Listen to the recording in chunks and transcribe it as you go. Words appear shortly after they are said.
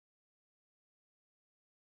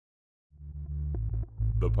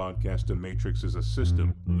The Podcaster Matrix is a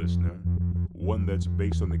system, listener. One that's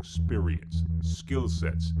based on experience, skill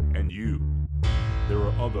sets, and you. There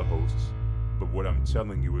are other hosts, but what I'm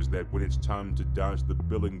telling you is that when it's time to dodge the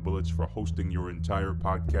billing bullets for hosting your entire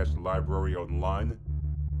podcast library online,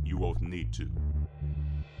 you won't need to.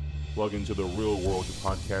 Plug into the real world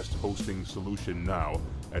podcast hosting solution now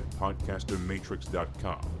at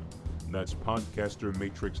podcastermatrix.com. That's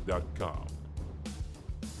podcastermatrix.com.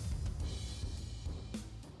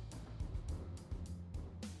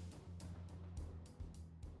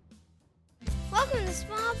 Welcome to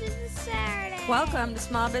Small Business Saturday. Welcome to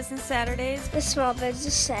Small Business Saturdays The Small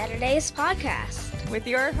Business Saturdays podcast. with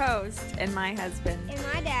your host and my husband. And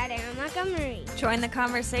my dad, Aaron Montgomery. Join the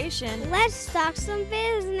conversation. Let's talk some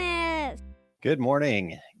business. Good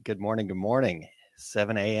morning. Good morning. Good morning.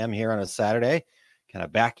 7 a.m. here on a Saturday. Kind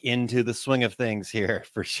of back into the swing of things here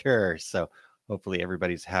for sure. So hopefully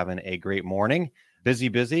everybody's having a great morning. Busy,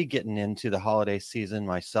 getting into the holiday season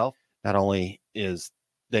myself. Not only is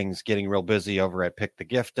things getting real busy over at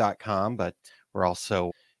pickthegift.com, but we're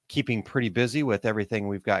also keeping pretty busy with everything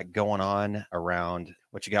we've got going on around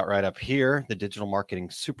what you got right up here, the Digital Marketing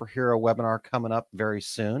Superhero webinar coming up very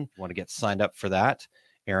soon. Want to get signed up for that?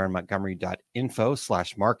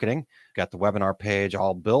 aaronmontgomery.info/marketing. Got the webinar page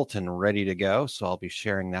all built and ready to go. So I'll be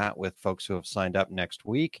sharing that with folks who have signed up next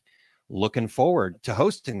week. Looking forward to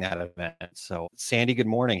hosting that event. So Sandy, good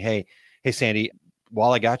morning. Hey, Sandy,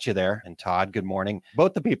 while I got you there, and Todd, good morning.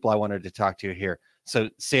 Both the people I wanted to talk to here. So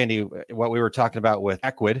Sandy, what we were talking about with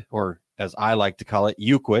Equid, or as I like to call it,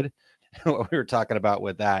 Euquid, what we were talking about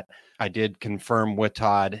with that, I did confirm with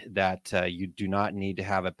Todd that you do not need to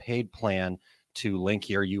have a paid plan to link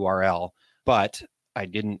your URL, but I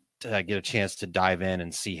didn't get a chance to dive in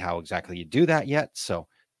and see how exactly you do that yet. So,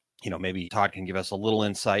 maybe Todd can give us a little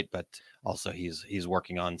insight, but also he's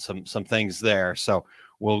working on some things there. So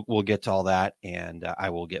we'll get to all that, and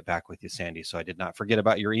I will get back with you, Sandy. So I did not forget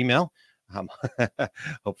about your email.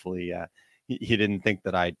 Hopefully you didn't think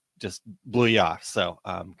that I just blew you off. So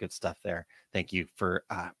good stuff there. Thank you for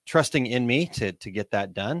trusting in me to get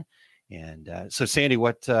that done. And so Sandy,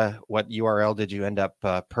 what URL did you end up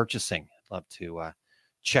purchasing? I'd love to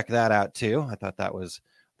check that out too. I thought that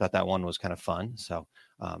one was kind of fun. So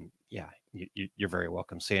you're very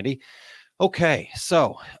welcome, Sandy. Okay,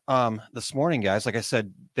 so this morning, guys, like I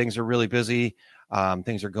said, things are really busy.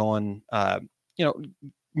 Things are going,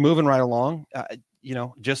 moving right along.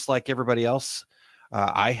 Just like everybody else,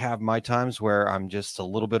 I have my times where I'm just a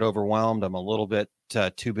little bit overwhelmed. I'm a little bit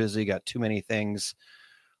too busy, got too many things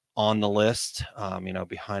on the list.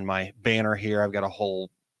 Behind my banner here, I've got a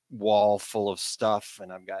whole wall full of stuff,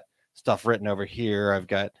 and I've got stuff written over here. I've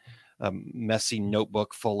got a messy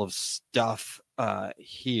notebook full of stuff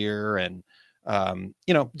here, and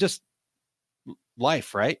just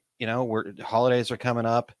life, right? Holidays are coming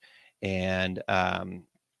up, and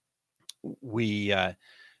we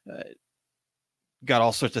got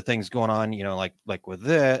all sorts of things going on, like with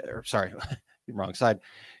this, or sorry, wrong side,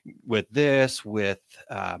 with this, with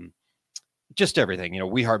just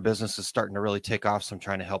everything. We Heart Business is starting to really take off, so I'm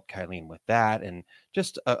trying to help Kylene with that, and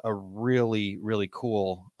just a really, really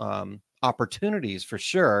cool opportunities for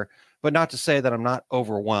sure, but not to say that I'm not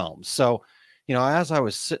overwhelmed. So, as I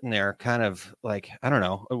was sitting there kind of like, I don't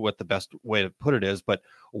know what the best way to put it is, but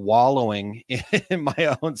wallowing in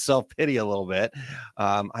my own self-pity a little bit,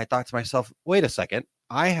 I thought to myself, wait a second,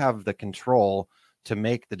 I have the control to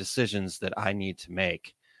make the decisions that I need to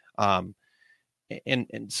make. And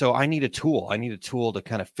so I need a tool. I need a tool to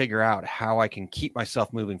kind of figure out how I can keep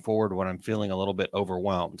myself moving forward when I'm feeling a little bit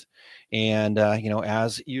overwhelmed. And,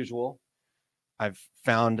 as usual, I've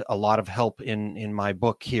found a lot of help in my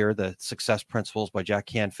book here, The Success Principles by Jack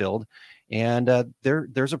Canfield. And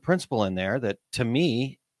there's a principle in there that to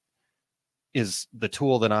me is the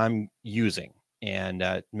tool that I'm using and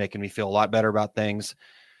making me feel a lot better about things.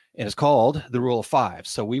 And it's called the Rule of Five.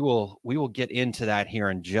 So we will get into that here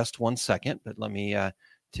in just one second, but let me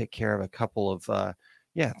take care of a couple of,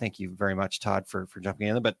 thank you very much, Todd, for jumping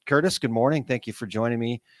in. But Curtis, good morning. Thank you for joining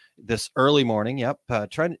me this early morning. Yep.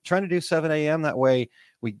 Trying to do 7 a.m. That way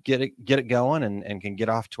we get it going and can get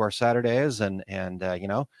off to our Saturdays and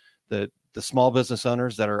the small business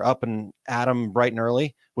owners that are up and at 'em bright and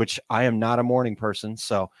early, which I am not a morning person.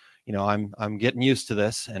 So, I'm getting used to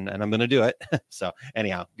this and I'm going to do it. So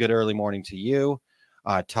anyhow, good early morning to you.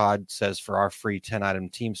 Todd says for our free 10-item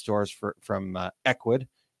team stores from Equid,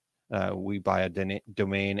 we buy a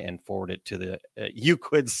domain and forward it to the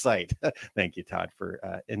Euquid site. Thank you, Todd, for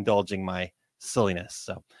indulging my silliness.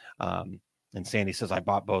 So, and Sandy says, I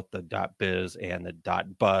bought both the .biz and the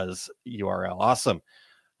 .buzz URL. Awesome.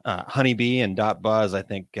 Honeybee and .buzz, I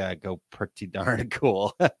think, go pretty darn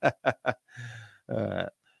cool.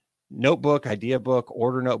 Notebook, idea book,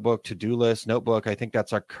 order notebook, to-do list notebook. I think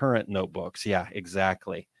that's our current notebooks. Yeah,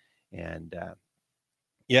 exactly. And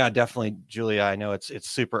yeah, definitely, Julia. I know it's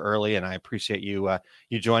super early, and I appreciate you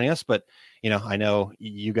joining us. But I know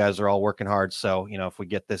you guys are all working hard. So if we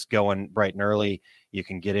get this going bright and early, you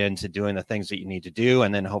can get into doing the things that you need to do,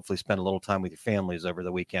 and then hopefully spend a little time with your families over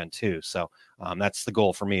the weekend too. So that's the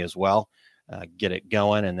goal for me as well. Get it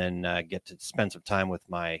going, and then get to spend some time with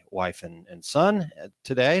my wife and son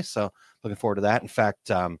today. So looking forward to that. In fact,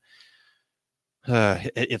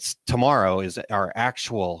 it's tomorrow is our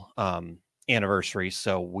actual anniversary.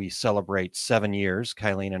 So we celebrate 7 years.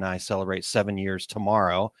 Kylene and I celebrate 7 years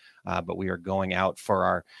tomorrow, but we are going out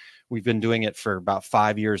for we've been doing it for about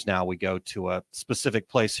 5 years now. We go to a specific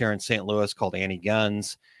place here in St. Louis called Annie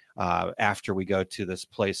Gunn's. After we go to this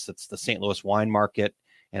place that's the St. Louis Wine Market,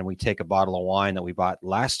 and we take a bottle of wine that we bought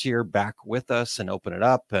last year back with us and open it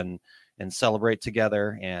up and celebrate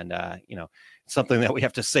together. And, something that we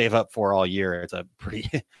have to save up for all year. It's a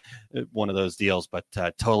pretty one of those deals, but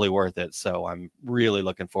totally worth it. So I'm really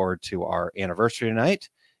looking forward to our anniversary tonight.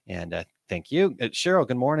 And thank you. Cheryl,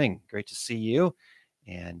 good morning. Great to see you.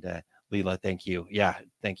 And Leela, thank you. Yeah,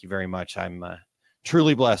 thank you very much. I'm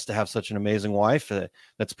truly blessed to have such an amazing wife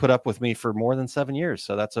that's put up with me for more than 7 years.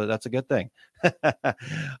 So that's a good thing.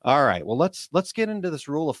 All right. Well, let's get into this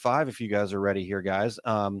rule of 5 if you guys are ready here, guys.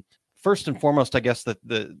 First and foremost, I guess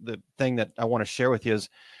the thing that I want to share with you is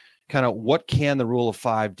kind of what can the rule of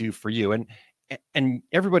 5 do for you? And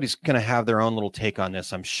everybody's going to have their own little take on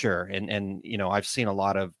this, I'm sure. And I've seen a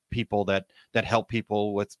lot of people that help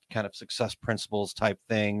people with kind of success principles type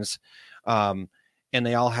things. And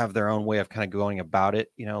they all have their own way of kind of going about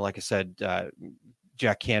it. Like I said,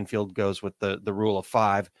 Jack Canfield goes with the rule of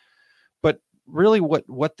 5. But really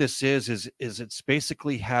what this is it's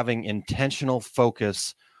basically having intentional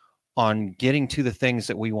focus on getting to the things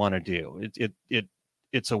that we want to do.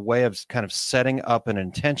 It's a way of kind of setting up an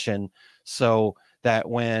intention so that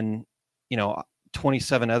when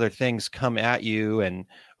 27 other things come at you and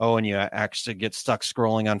you actually get stuck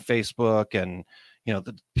scrolling on Facebook, and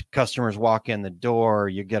the customers walk in the door,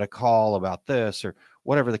 you get a call about this or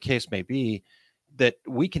whatever the case may be, that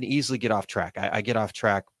we can easily get off track. I get off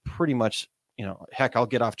track pretty much, heck, I'll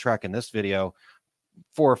get off track in this video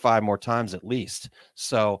 4 or 5 more times at least.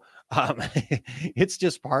 So it's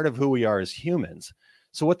just part of who we are as humans.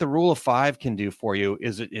 So what the rule of 5 can do for you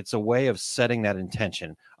is it's a way of setting that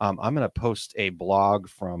intention. I'm going to post a blog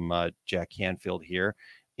from Jack Canfield here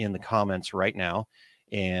in the comments right now.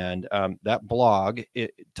 And that blog,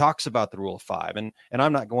 it talks about the rule of 5. And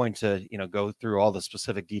I'm not going to, go through all the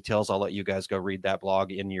specific details. I'll let you guys go read that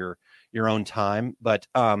blog in your own time. But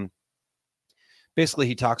basically,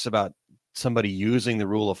 he talks about somebody using the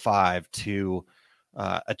rule of 5 to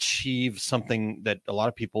achieve something that a lot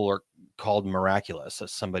of people are called miraculous.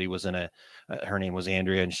 Somebody was her name was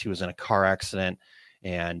Andrea, and she was in a car accident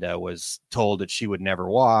and was told that she would never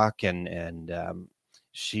walk. And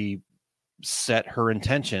she set her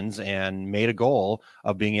intentions and made a goal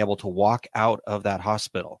of being able to walk out of that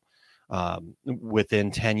hospital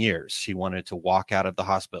within 10 years. She wanted to walk out of the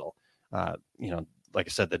hospital. Like I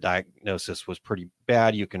said, the diagnosis was pretty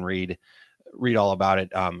bad. You can read all about it.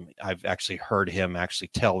 I've actually heard him actually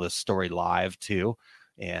tell this story live too.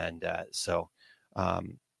 And so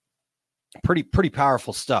pretty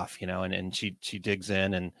powerful stuff, and she digs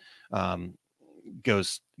in and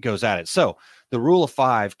goes at it. So the rule of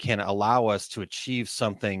 5 can allow us to achieve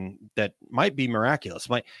something that might be miraculous.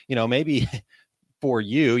 Maybe for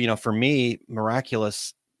you, for me,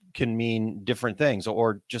 miraculous can mean different things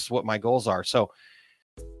or just what my goals are. So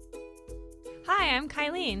Hi, I'm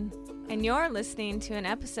Kylene, and you're listening to an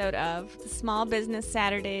episode of the Small Business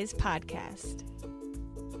Saturdays podcast.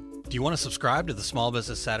 Do you want to subscribe to the Small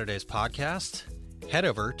Business Saturdays podcast? Head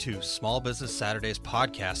over to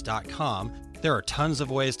smallbusinesssaturdayspodcast.com. There are tons of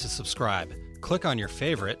ways to subscribe. Click on your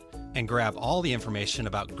favorite and grab all the information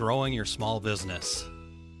about growing your small business.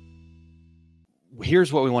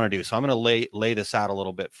 Here's what we want to do. So I'm going to lay this out a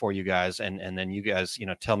little bit for you guys, and then you guys,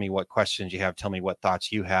 tell me what questions you have, tell me what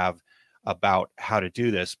thoughts you have about how to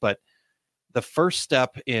do this. But the first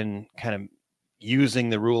step in kind of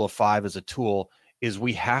using the rule of 5 as a tool is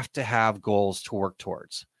we have to have goals to work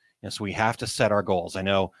towards. And so we have to set our goals. I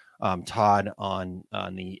know Todd on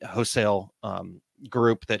the wholesale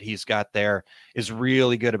group that he's got there is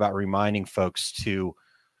really good about reminding folks to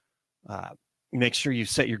make sure you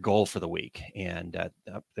set your goal for the week. And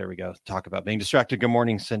there we go. Talk about being distracted. Good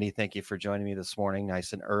morning, Cindy. Thank you for joining me this morning.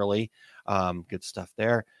 Nice and early. Good stuff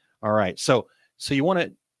there. All right. So you want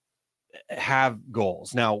to have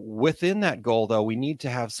goals. Now, within that goal, though, we need to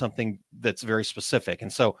have something that's very specific.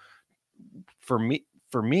 And so for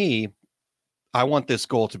me, I want this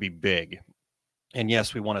goal to be big. And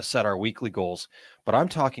yes, we want to set our weekly goals, but I'm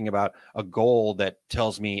talking about a goal that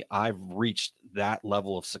tells me I've reached that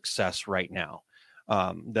level of success right now,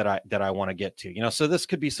 that I want to get to. So this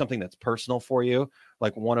could be something that's personal for you.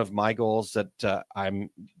 Like one of my goals that I'm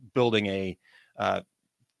building a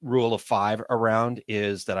rule of 5 around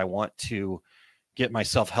is that I want to get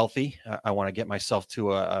myself healthy. I want to get myself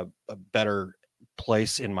to a better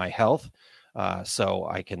place in my health, so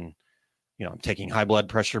I can. I'm taking high blood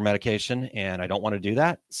pressure medication and I don't want to do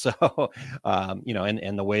that. So,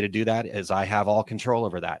 and the way to do that is I have all control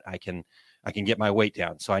over that. I can get my weight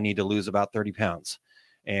down. So I need to lose about 30 pounds.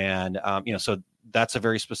 And, so that's a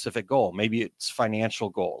very specific goal. Maybe it's financial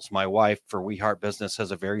goals. My wife for We Heart Business has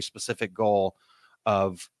a very specific goal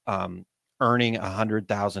of earning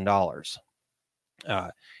 $100,000.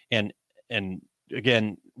 And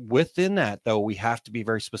again, within that though, we have to be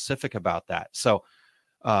very specific about that. So,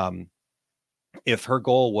 if her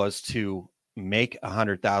goal was to make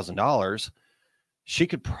 $100,000, she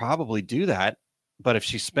could probably do that. But if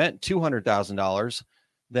she spent $200,000,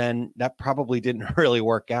 then that probably didn't really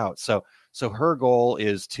work out. So her goal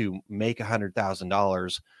is to make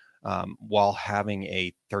 $100,000 while having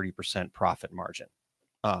a 30% profit margin.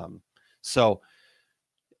 So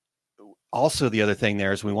also the other thing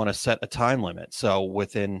there is we want to set a time limit. So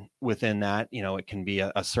within that, it can be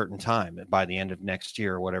a certain time by the end of next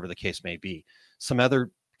year or whatever the case may be. Some other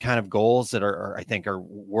kind of goals that I think are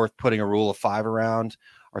worth putting a rule of 5 around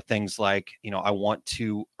are things like, I want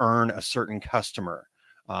to earn a certain customer.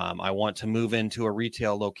 I want to move into a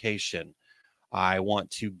retail location. I want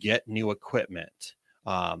to get new equipment,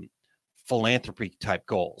 philanthropy type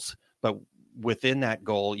goals. But within that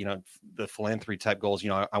goal, the philanthropy type goals,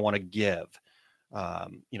 I want to give,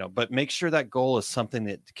 but make sure that goal is something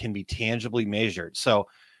that can be tangibly measured. So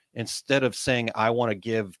instead of saying, I want to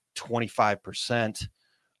give 25%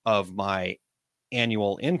 of my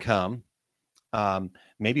annual income,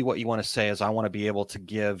 maybe what you want to say is, I want to be able to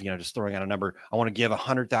give, just throwing out a number, I want to give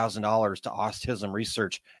 $100,000 to Autism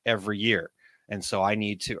Research every year. And so I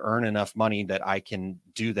need to earn enough money that I can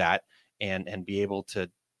do that and be able to,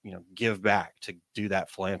 give back, to do that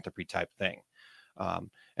philanthropy type thing. And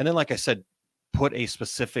then, like I said, put a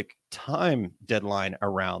specific time deadline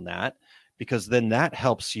around that, because then that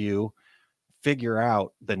helps you figure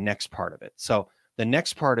out the next part of it. So the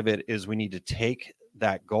next part of it is we need to take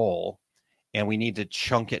that goal and we need to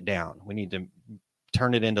chunk it down. We need to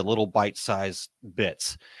turn it into little bite-sized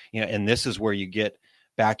bits, and this is where you get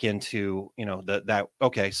back into,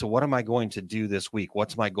 okay, so what am I going to do this week?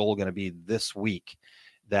 What's my goal going to be this week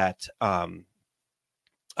that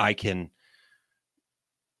I can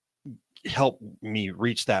help me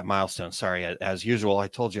reach that milestone? Sorry, as usual, I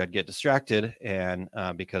told you I'd get distracted, and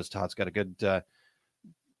because Todd's got a good,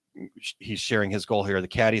 he's sharing his goal here. The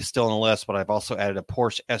Caddy is still on the list, but I've also added a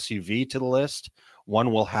Porsche SUV to the list.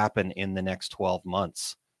 One will happen in the next 12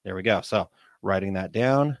 months. There we go. So writing that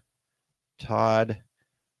down, Todd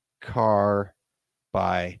car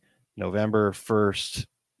by November 1st,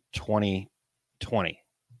 2020.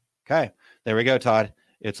 Okay, there we go, Todd.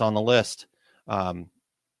 It's on the list.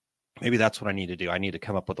 Maybe that's what I need to do. I need to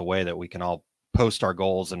come up with a way that we can all post our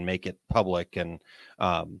goals and make it public, and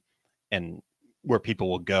where people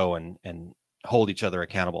will go and hold each other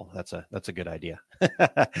accountable. That's a good idea.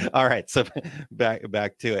 All right. So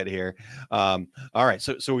back to it here. All right.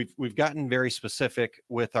 So we've gotten very specific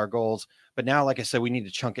with our goals, but now, like I said, we need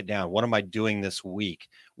to chunk it down. What am I doing this week?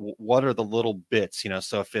 What are the little bits,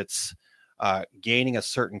 so if it's gaining a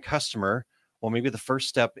certain customer, well, maybe the first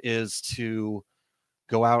step is to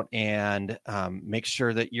go out and make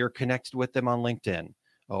sure that you're connected with them on LinkedIn,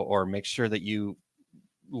 or make sure that you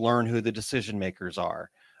learn who the decision makers are.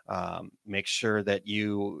 Make sure that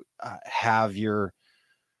you have your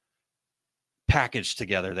package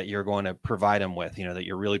together that you're going to provide them with, that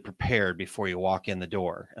you're really prepared before you walk in the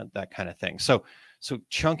door, that kind of thing. So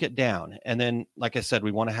chunk it down. And then, like I said,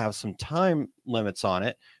 we want to have some time limits on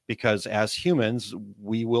it, because as humans,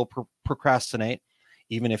 we will procrastinate.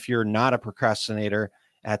 Even if you're not a procrastinator,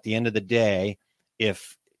 at the end of the day,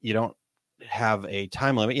 if you don't have a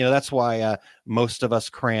time limit, that's why most of us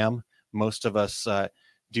cram. Most of us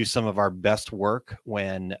do some of our best work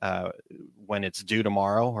when it's due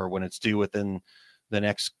tomorrow, or when it's due within the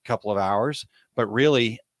next couple of hours. But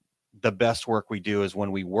really, the best work we do is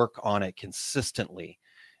when we work on it consistently,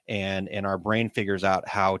 and our brain figures out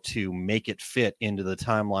how to make it fit into the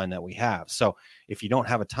timeline that we have. So if you don't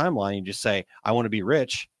have a timeline, you just say, I want to be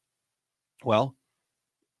rich. Well,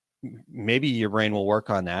 maybe your brain will work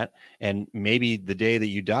on that. And maybe the day that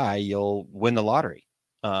you die, you'll win the lottery.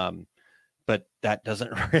 But that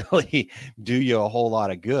doesn't really do you a whole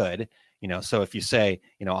lot of good. So if you say,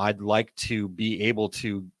 I'd like to be able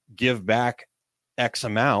to give back X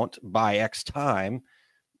amount by X time,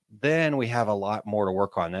 then we have a lot more to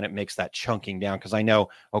work on. Then it makes that chunking down, because I know,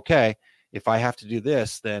 okay, if I have to do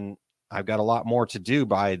this, then I've got a lot more to do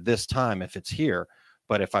by this time if it's here.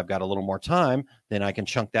 But if I've got a little more time, then I can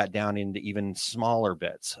chunk that down into even smaller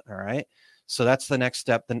bits. All right. So that's the next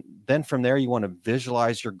step. Then from there, you want to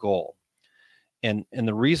visualize your goal. And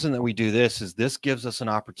the reason that we do this is this gives us an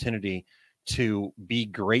opportunity to be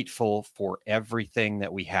grateful for everything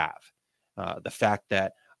that we have. The fact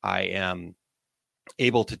that I am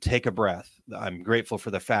able to take a breath. I'm grateful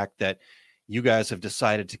for the fact that you guys have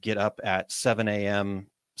decided to get up at 7 a.m.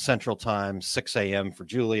 Central Time, 6 a.m. for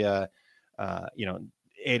Julia,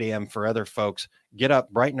 8 a.m. for other folks. Get up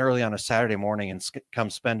bright and early on a Saturday morning and come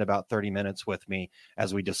spend about 30 minutes with me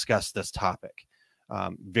as we discuss this topic.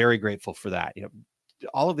 Very grateful for that.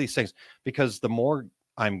 All of these things, because the more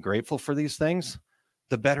I'm grateful for these things,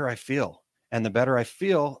 the better I feel. And the better I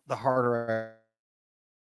feel, the harder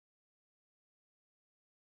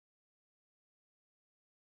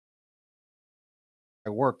it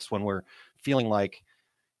works. When we're feeling like,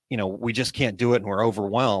 we just can't do it and we're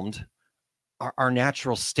overwhelmed, our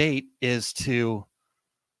natural state is to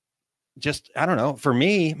just, I don't know, for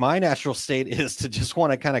me, my natural state is to just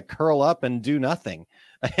want to kind of curl up and do nothing.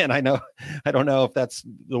 And I don't know if that's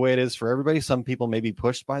the way it is for everybody. Some people may be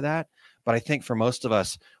pushed by that, but I think for most of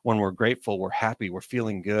us, when we're grateful, we're happy, we're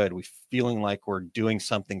feeling good, we're feeling like we're doing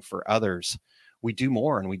something for others, we do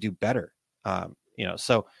more and we do better.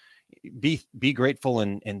 So be grateful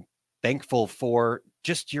and thankful for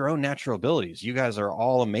just your own natural abilities. You guys are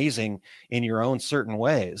all amazing in your own certain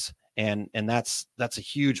ways. And that's a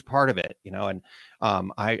huge part of it, and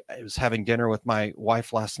I was having dinner with my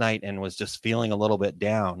wife last night and was just feeling a little bit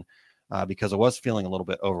down because I was feeling a little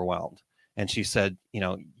bit overwhelmed. And she said,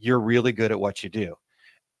 you're really good at what you do.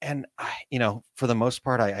 And for the most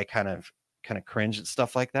part, I kind of cringe at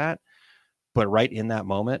stuff like that. But right in that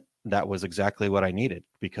moment, that was exactly what I needed,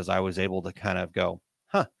 because I was able to kind of go,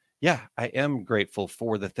 yeah, I am grateful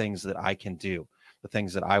for the things that I can do, the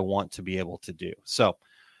things that I want to be able to do. So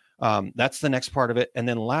that's the next part of it. And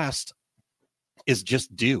then last is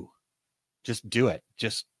just do it.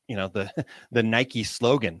 Just, the Nike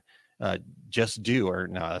slogan, just do, or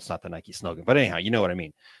no, that's not the Nike slogan, but anyhow, you know what I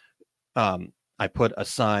mean? I put a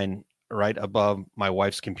sign right above my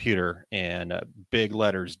wife's computer and big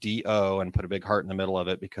letters DO, and put a big heart in the middle of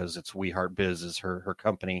it because it's We Heart Biz is her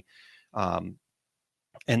company.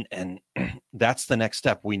 And that's the next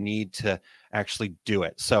step. We need to actually do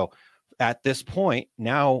it. So at this point,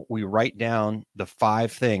 now we write down the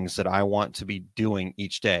 5 things that I want to be doing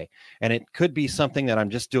each day. And it could be something that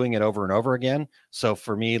I'm just doing it over and over again. So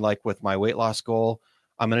for me, like with my weight loss goal,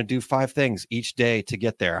 I'm going to do 5 things each day to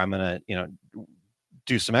get there. I'm going to,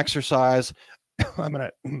 do some exercise. I'm going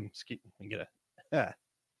to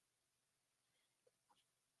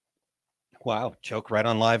wow, choke right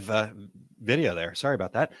on live video there. Sorry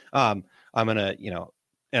about that. I'm going to,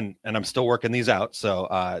 and I'm still working these out.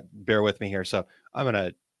 So bear with me here. So I'm going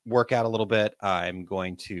to work out a little bit. I'm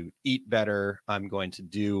going to eat better. I'm going to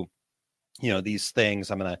do, these things.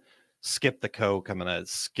 I'm going to skip the Coke. I'm going to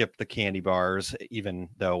skip the candy bars, even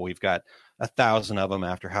though we've got 1,000 of them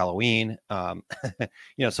after Halloween. So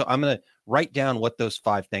I'm going to write down what those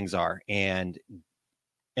 5 things are. And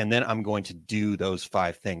then I'm going to do those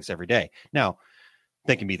 5 things every day. Now,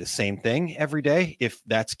 they can be the same thing every day if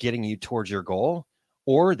that's getting you towards your goal,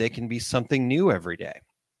 or they can be something new every day.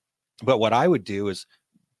 But what I would do is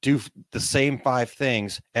do the same 5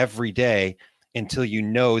 things every day until you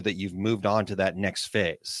know that you've moved on to that next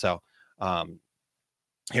phase. So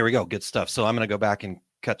here we go. Good stuff. So I'm going to go back and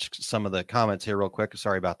catch some of the comments here real quick.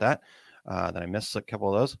 Sorry about that. That I missed a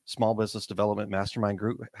couple of those. Small Business Development Mastermind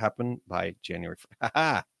Group happened by January.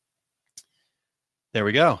 There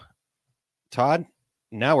we go. Todd,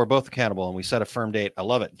 now we're both accountable and we set a firm date. I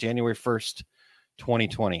love it. January 1st,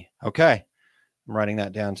 2020. Okay. I'm writing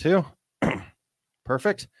that down too.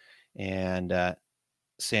 Perfect. And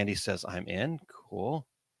Sandy says, I'm in. Cool.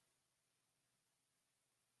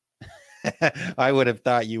 I would have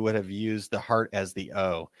thought you would have used the heart as the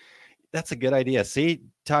O. That's a good idea. See,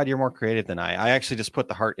 Todd, you're more creative than I. I actually just put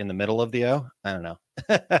the heart in the middle of the O. I don't know.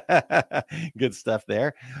 Good stuff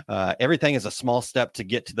there. Everything is a small step to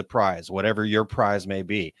get to the prize, whatever your prize may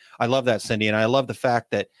be. I love that, Cindy. And I love the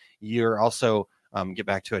fact that you're also, get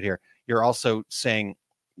back to it here. You're also saying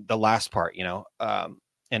the last part,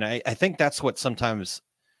 and I think that's what sometimes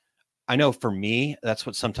I know for me, that's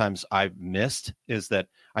what sometimes I've missed, is that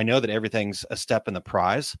I know that everything's a step in the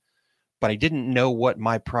prize, but I didn't know what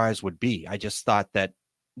my prize would be. I just thought that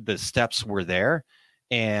the steps were there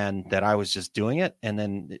and that I was just doing it, and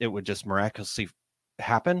then it would just miraculously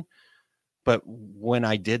happen. But when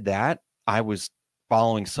I did that, I was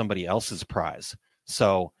following somebody else's prize.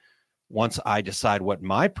 So once I decide what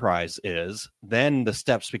my prize is, then the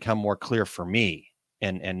steps become more clear for me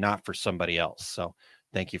and not for somebody else. So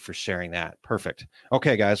thank you for sharing that. Perfect.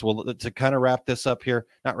 Okay, guys. Well, to kind of wrap this up here,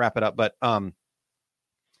 not wrap it up, but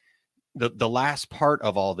the last part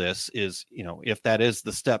of all this is, if that is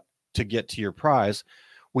the step to get to your prize,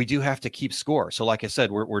 we do have to keep score. So like I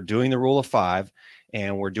said, we're doing the rule of 5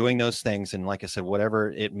 and we're doing those things. And like I said,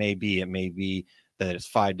 whatever it may be that it's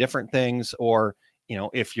 5 different things, or,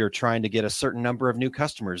 if you're trying to get a certain number of new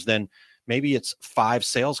customers, then maybe it's 5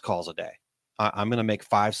 sales calls a day. I'm going to make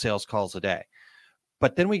 5 sales calls a day.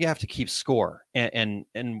 But then we have to keep score. And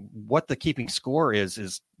what the keeping score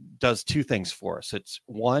is does 2 things for us. It's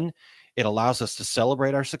one, it allows us to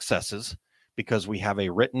celebrate our successes because we have a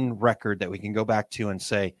written record that we can go back to and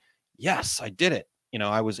say, yes, I did it.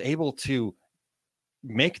 I was able to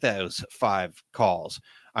make those 5 calls.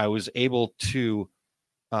 I was able to,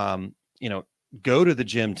 go to the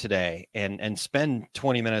gym today and spend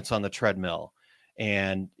 20 minutes on the treadmill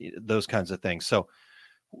and those kinds of things. So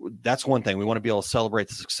that's one thing. We want to be able to celebrate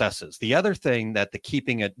the successes. The other thing that the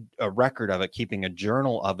keeping a record of it, keeping a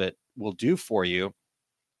journal of it will do for you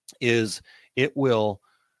is it will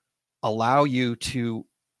allow you to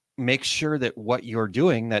make sure that what you're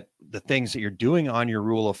doing, that the things that you're doing on your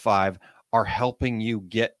rule of 5 are helping you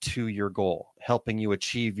get to your goal, helping you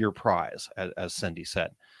achieve your prize, as Cindy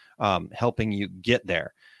said, helping you get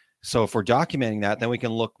there. So if we're documenting that, then we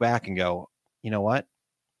can look back and go, you know what,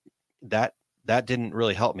 that didn't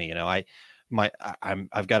really help me.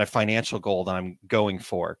 I've got a financial goal that I'm going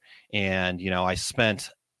for. And, I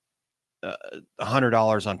spent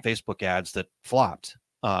 $100 on Facebook ads that flopped,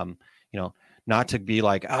 not to be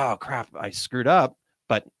like, oh crap, I screwed up,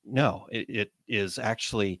 but no, it is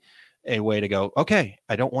actually a way to go, okay,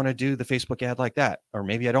 I don't want to do the Facebook ad like that, or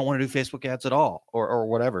maybe I don't want to do Facebook ads at all, or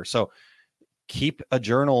whatever. So keep a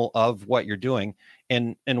journal of what you're doing.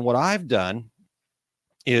 And what I've done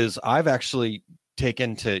is I've actually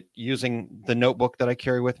taken to using the notebook that I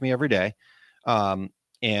carry with me every day.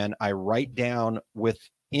 And I write down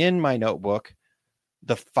within my notebook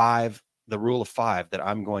the rule of 5 that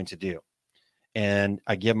I'm going to do. And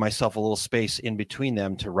I give myself a little space in between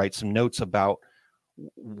them to write some notes about,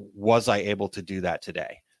 was I able to do that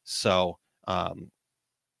today? So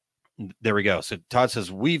there we go. So Todd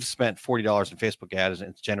says, we've spent $40 in Facebook ads and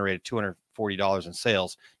it's generated $240 in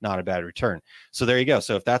sales. Not a bad return. So there you go.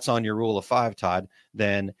 So if that's on your rule of 5, Todd,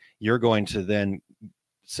 then you're going to then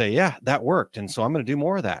say, yeah, that worked. And so I'm going to do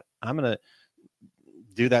more of that. I'm going to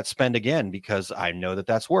do that spend again because I know that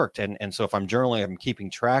that's worked. And so if I'm journaling, I'm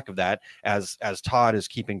keeping track of that as Todd is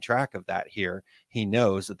keeping track of that here. He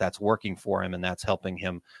knows that that's working for him and that's helping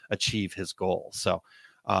him achieve his goal. So,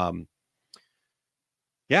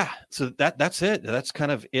 yeah, so that's it. That's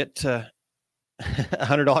kind of it.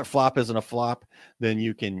 $100 flop isn't a flop. Then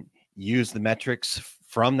you can use the metrics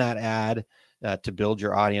from that ad to build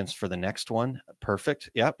your audience for the next one. Perfect.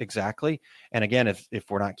 Yep, exactly. And again, if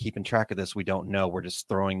we're not keeping track of this, we don't know. We're just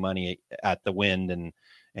throwing money at the wind,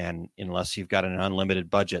 and unless you've got an unlimited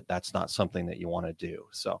budget, that's not something that you want to do.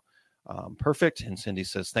 So perfect. And Cindy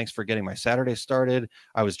says, thanks for getting my Saturday started.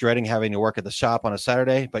 I was dreading having to work at the shop on a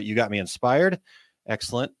Saturday, but you got me inspired.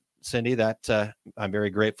 Excellent, Cindy. That I'm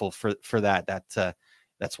very grateful for that.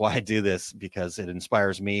 That's why I do this, because it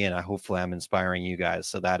inspires me, and hopefully I'm inspiring you guys.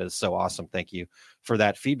 So that is so awesome. Thank you for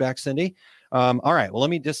that feedback, Cindy. All right. Well,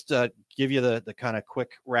 let me just give you the kind of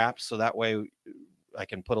quick wrap, so that way I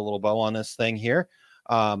can put a little bow on this thing here.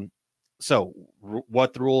 So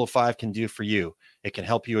what the rule of 5 can do for you, it can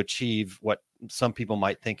help you achieve what some people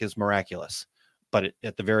might think is miraculous, but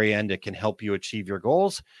at the very end, it can help you achieve your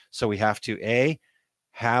goals. So we have to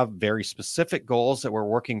have very specific goals that we're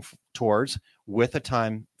working towards with a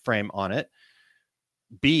time frame on it.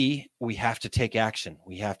 B, we have to take action.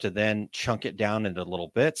 We have to then chunk it down into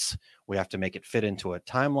little bits. We have to make it fit into a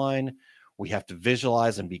timeline. We have to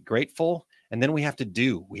visualize and be grateful. And then we have to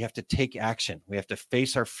take action. We have to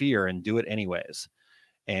face our fear and do it anyways.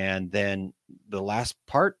 And then the last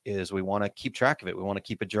part is we want to keep track of it. We want to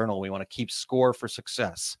keep a journal. We want to keep score for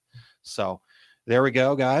success. So there we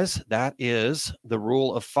go, guys. That is the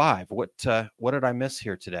rule of 5. What did I miss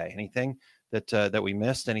here today? Anything that we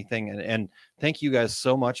missed? Anything? And thank you guys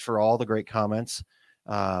so much for all the great comments.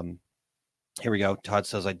 Here we go. Todd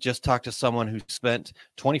says, I just talked to someone who spent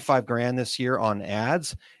 25 grand this year on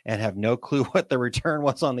ads and have no clue what the return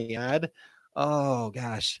was on the ad. Oh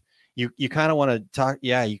gosh. You kind of want to talk.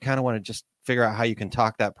 Yeah. You kind of want to just figure out how you can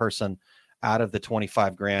talk that person out of the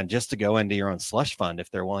 25 grand just to go into your own slush fund if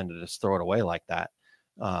they're willing to just throw it away like that.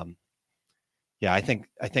 Yeah, I think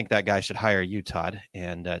that guy should hire you, Todd,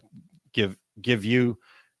 and give you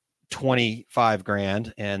 25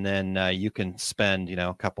 grand, and then you can spend,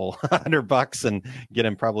 a couple $100 and get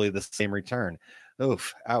him probably the same return.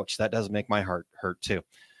 Oof, ouch. That does make my heart hurt too.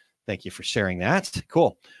 Thank you for sharing that.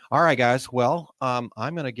 Cool. All right, guys. Well, I'm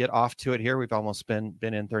going to get off to it here. We've almost been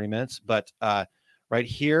in 30 minutes, but right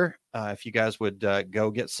here, if you guys would go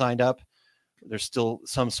get signed up, there's still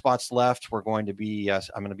some spots left. We're going to be, I'm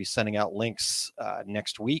going to be sending out links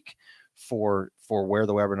next week for where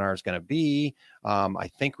the webinar is going to be. I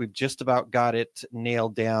think we've just about got it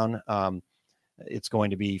nailed down. It's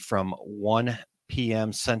going to be from 1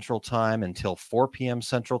 p.m. Central Time until 4 p.m.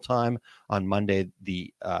 Central Time on Monday,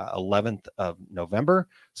 the 11th of November.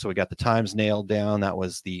 So we got the times nailed down. That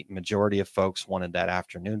was the majority of folks wanted that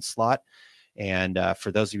afternoon slot. And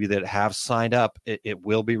for those of you that have signed up, it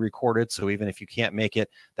will be recorded. So even if you can't make it,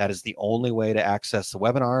 that is the only way to access the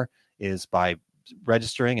webinar is by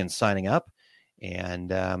registering and signing up.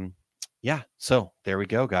 And yeah, so there we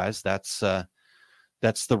go, guys. That's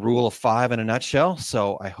the rule of 5 in a nutshell.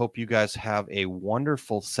 So I hope you guys have a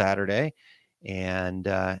wonderful Saturday. And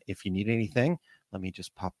if you need anything, let me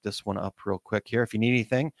just pop this one up real quick here. If you need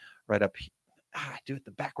anything, right up here. I do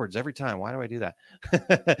it backwards every time. Why do I do that?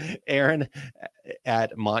 Aaron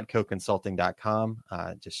at montcoconsulting.com.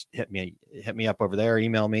 Just hit me up over there,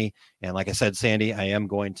 email me. And like I said, Sandy, I am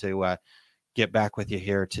going to get back with you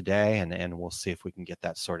here today, and we'll see if we can get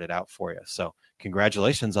that sorted out for you. So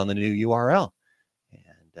congratulations on the new URL.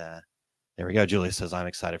 And there we go. Julia says, I'm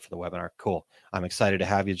excited for the webinar. Cool. I'm excited to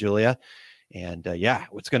have you, Julia. And yeah,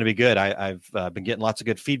 it's going to be good. I've been getting lots of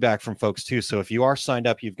good feedback from folks too. So if you are signed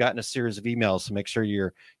up, you've gotten a series of emails. So make sure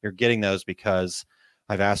you're getting those, because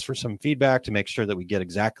I've asked for some feedback to make sure that we get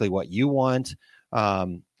exactly what you want.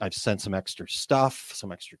 I've sent some extra stuff,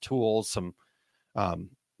 some extra tools, some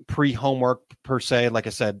pre-homework per se. Like I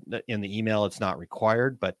said in the email, it's not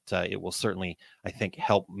required, but it will certainly, I think,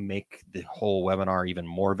 help make the whole webinar even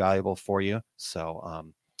more valuable for you. So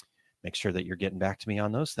make sure that you're getting back to me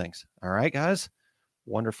on those things. All right, guys.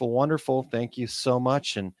 Wonderful, wonderful. Thank you so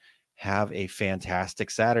much, and have a fantastic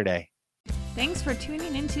Saturday. Thanks for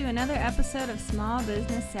tuning into another episode of Small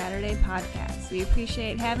Business Saturday Podcast. We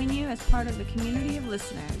appreciate having you as part of the community of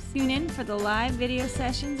listeners. Tune in for the live video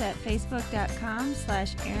sessions at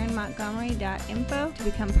facebook.com/aaronmontgomery.info to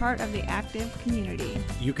become part of the active community.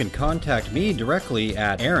 You can contact me directly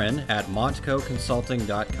at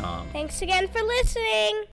aaron@montcoconsulting.com. Thanks again for listening.